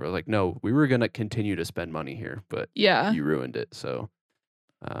drinks or whatever. Like, no, we were gonna continue to spend money here, but Yeah. you ruined it. So,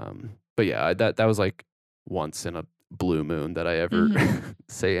 but yeah, that was like once in a blue moon that I ever Mhm.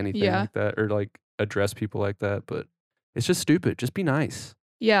 say anything Yeah. like that or like address people like that. But it's just stupid. Just be nice.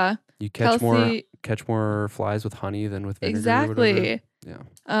 Yeah. You catch Kelsey, more flies with honey than with vinegar. Or whatever. exactly.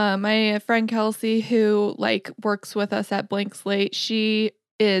 Yeah. My friend Kelsey, who like works with us at Blank Slate, she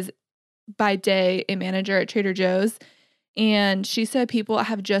is by day a manager at Trader Joe's. And she said people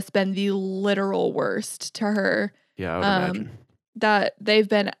have just been the literal worst to her. Yeah, I would imagine. That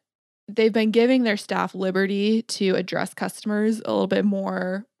they've been giving their staff liberty to address customers a little bit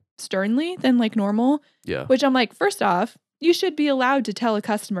more sternly than like normal. Yeah. Which I'm like, first off, you should be allowed to tell a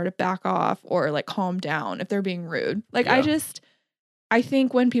customer to back off or like calm down if they're being rude. Like Yeah. I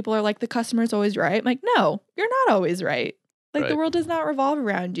think when people are like, the customer's always right, I'm like, no, you're not always right. Like the Right. world does not revolve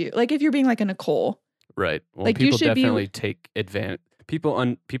around you. Like if you're being like a Nicole. Right. Well, Like, you people should be- definitely take advantage.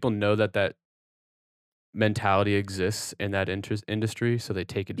 People know that mentality exists in that industry, so they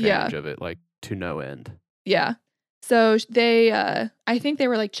take advantage of it like to no end. Yeah. So they, I think they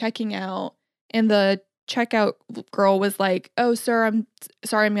were like checking out, and the checkout girl was like, "Oh, sir, I'm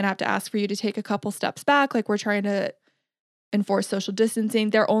sorry, I'm gonna have to ask for you to take a couple steps back. Like we're trying to enforce social distancing.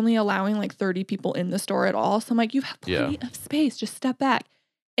 They're only allowing like 30 people in the store at all. So I'm like, you have plenty of space. Just step back."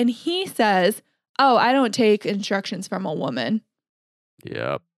 And he says, "Oh, I don't take instructions from a woman."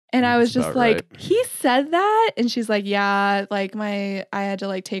 Yeah. And I was That's just about like, right. he said that? And she's like, yeah, like I had to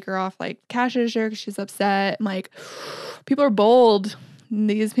like take her off like cash register because she's upset. I'm like, people are bold in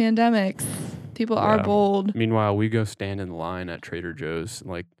these pandemics. People are Yeah. bold. Meanwhile, we go stand in line at Trader Joe's and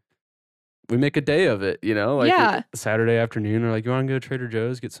like we make a day of it, you know? Like Yeah. Saturday afternoon, we're like, you want to go to Trader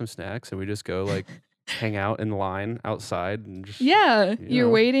Joe's, get some snacks, and we just go like hang out in line outside and just Yeah. you You're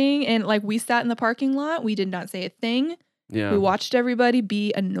know. waiting. And like we sat in the parking lot. We did not say a thing. Yeah. We watched everybody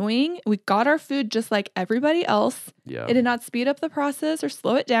be annoying. We got our food just like everybody else. Yeah. It did not speed up the process or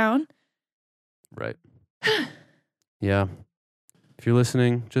slow it down. Right. Yeah. If you're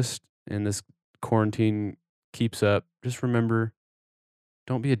listening, just in this quarantine keeps up, just remember,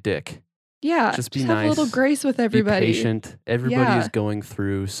 don't be a dick. Yeah. Just be have a little nice, grace with everybody. Be patient. Everybody Yeah. is going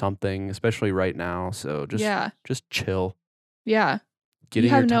through something, especially right now. So just chill. Yeah. Getting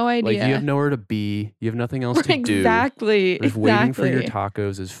have your no Like you idea. have nowhere to be. You have nothing else to do. Exactly. Just waiting for your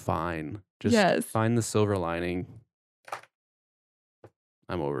tacos is fine. Just Yes. find the silver lining.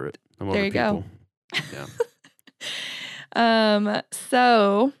 I'm over it. I'm There over you people. go. Yeah.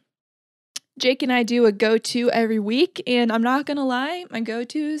 So Jake and I do a go-to every week, and I'm not gonna lie, my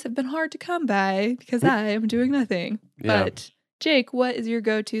go-tos have been hard to come by because I am doing nothing. Yeah. But Jake, what is your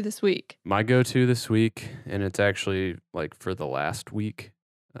go-to this week? My go-to this week, and it's actually like for the last week,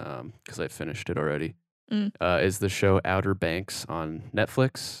 because I finished it already, is the show Outer Banks on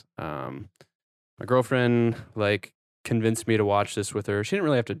Netflix. My girlfriend like convinced me to watch this with her. She didn't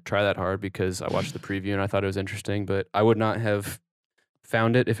really have to try that hard because I watched the preview and I thought it was interesting, but I would not have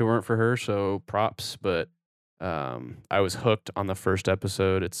found it if it weren't for her. So props. But I was hooked on the first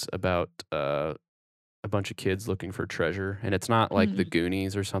episode. It's about a bunch of kids looking for treasure, and it's not like the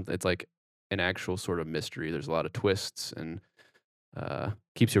Goonies or something. It's like an actual sort of mystery. There's a lot of twists and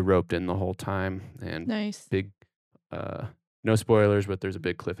keeps you roped in the whole time. And Nice. big no spoilers, but there's a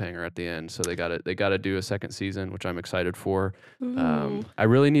big cliffhanger at the end. So they gotta do a second season, which I'm excited for. Ooh. I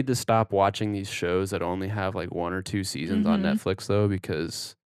really need to stop watching these shows that only have like 1 or 2 seasons on Netflix though,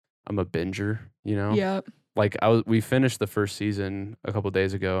 because I'm a binger, you know? Yep. Like we finished the first season a couple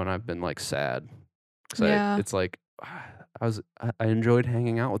days ago and I've been like sad. Yeah. It's like I enjoyed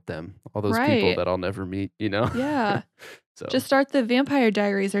hanging out with them. All those people Right. that I'll never meet, you know? Yeah. So Just start the Vampire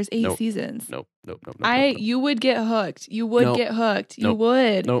Diaries. There's 8 Nope. seasons. nope. You would get hooked. You would Nope. get hooked. You Nope.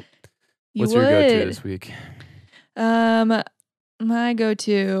 would. Nope. You What's would. your go-to this week? My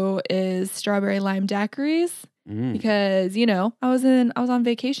go-to is strawberry lime daiquiris Mm. because, you know, I was on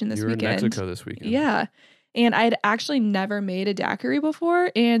vacation this You were weekend. in Mexico this weekend. Yeah. And I'd actually never made a daiquiri before,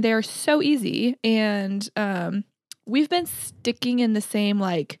 and they're so easy. And we've been sticking in the same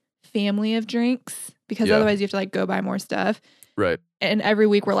like family of drinks because Yeah. otherwise you have to like go buy more stuff. Right. And every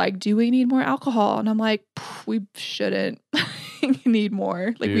week we're like, do we need more alcohol? And I'm like, we shouldn't need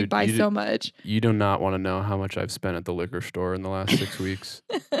more. Like we Dude, buy so much. You do not want to know how much I've spent at the liquor store in the last 6 weeks.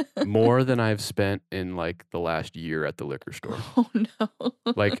 More than I've spent in like the last year at the liquor store. Oh no.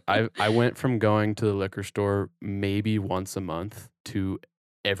 Like I went from going to the liquor store maybe once a month to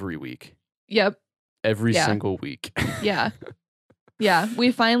every week. Yep. Every Yeah. single week. Yeah. Yeah.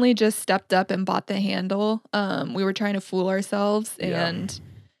 We finally just stepped up and bought the handle. We were trying to fool ourselves and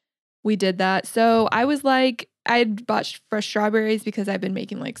we did that. So I was like, I'd bought fresh strawberries because I've been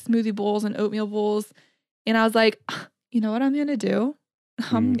making like smoothie bowls and oatmeal bowls. And I was like, you know what I'm going to do?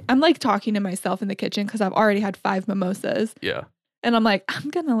 I'm like talking to myself in the kitchen because I've already had 5 mimosas. Yeah. And I'm like,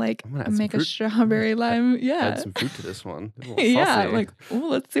 I'm gonna add make some a fruit. strawberry lime. Yeah. Add some fruit to this one. A little Yeah. saucy. I'm like, oh,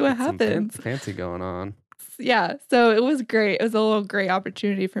 let's see what Got some happens. fancy going on. Yeah. So it was great. It was a little great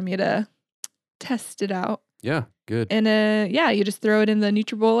opportunity for me to test it out. Yeah. Good. And yeah, you just throw it in the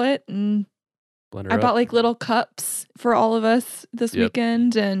NutriBullet and Blend her I up. bought like little cups for all of us this Yep.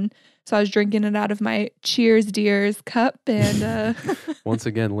 weekend. And so I was drinking it out of my Cheers Dears cup. And Once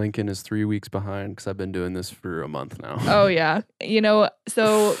again, Lincoln is 3 weeks behind because I've been doing this for a month now. oh, yeah.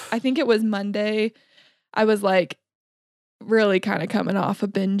 So I think it was Monday. I was like really kind of coming off a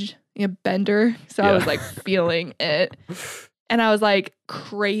bender. So I was like feeling it. And I was like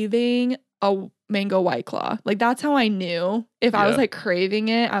craving a mango White Claw. Like that's how I knew if I was like craving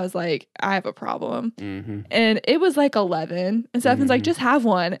it, I was like, I have a problem. Mm-hmm. And it was like 11. And Stefan's like, Mhm. just have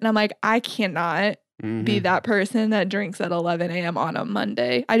one. And I'm like, I cannot be Mhm. that person that drinks at 11 a.m. on a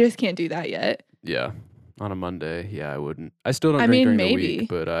Monday. I just can't do that yet. Yeah. On a Monday, yeah, I wouldn't. I still don't I drink mean, during the maybe. week,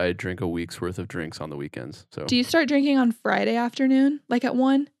 but I drink a week's worth of drinks on the weekends. So Do you start drinking on Friday afternoon, like at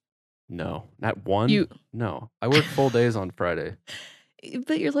 1? no, not one. You- No, I work full days on Friday.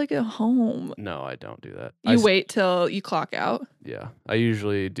 But you're like at home. No, I don't do that. You wait till you clock out. Yeah, I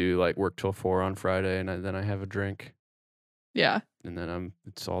usually do like work till 4 on Friday, and then I have a drink, Yeah. and then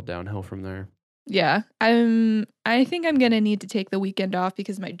it's all downhill from there. Yeah. I think I'm going to need to take the weekend off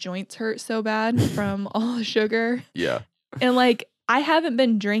because my joints hurt so bad from all the sugar. Yeah. And like, I haven't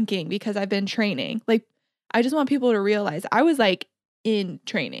been drinking because I've been training. Like, I just want people to realize I was like in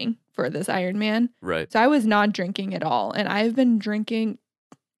training for this Ironman. Right. So I was not drinking at all. And I've been drinking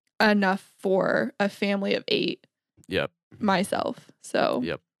enough for a family of 8 Yep. myself. So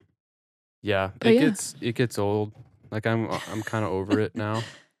Yep. Yeah, But yeah. it gets old. Like I'm kind of over it now.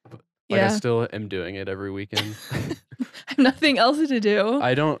 But like I yeah, still am doing it every weekend. I have nothing else to do.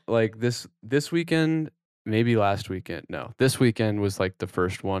 I don't like this weekend, maybe last weekend. No, this weekend was like the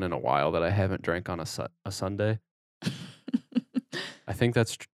first one in a while that I haven't drank on a Sunday. I think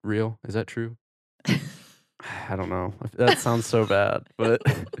that's real. Is that true? I don't know. That sounds so bad, but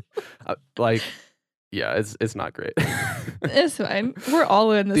like, yeah, it's not great. It's fine. We're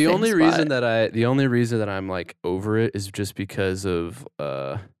all in the The same only spot. reason that I'm like over it is just because of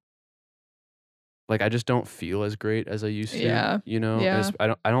like I just don't feel as great as I used to. Yeah. You know? Yeah.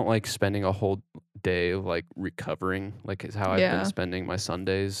 I don't like spending a whole day like recovering, like is how I've Yeah. been spending my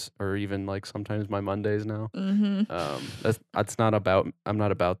Sundays or even like sometimes my Mondays now. Mm-hmm. I'm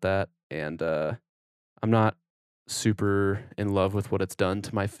not about that, and I'm not super in love with what it's done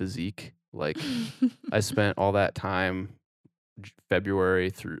to my physique. Like I spent all that time February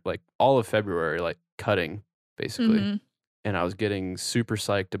through like all of February like cutting basically, Mhm. and I was getting super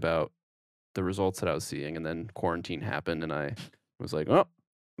psyched about the results that I was seeing, and then quarantine happened, and I was like, oh,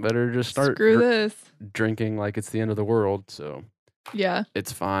 better just start Screw this. drinking like it's the end of the world. So Yeah.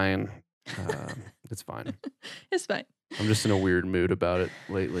 it's fine. It's fine. It's fine. I'm just in a weird mood about it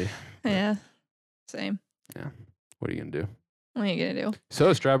lately. Yeah. Same. What are you gonna do? What are you gonna do?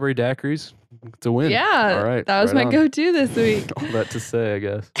 So strawberry daiquiris, it's a win. Yeah. All right. That was right my on. go-to this week. All that to say, I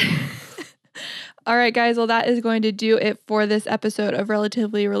guess. All right, guys. Well, that is going to do it for this episode of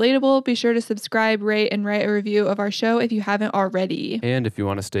Relatively Relatable. Be sure to subscribe, rate, and write a review of our show if you haven't already. And if you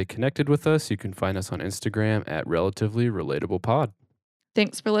want to stay connected with us, you can find us on Instagram at Relatively Relatable Pod.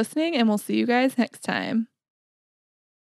 Thanks for listening, and we'll see you guys next time.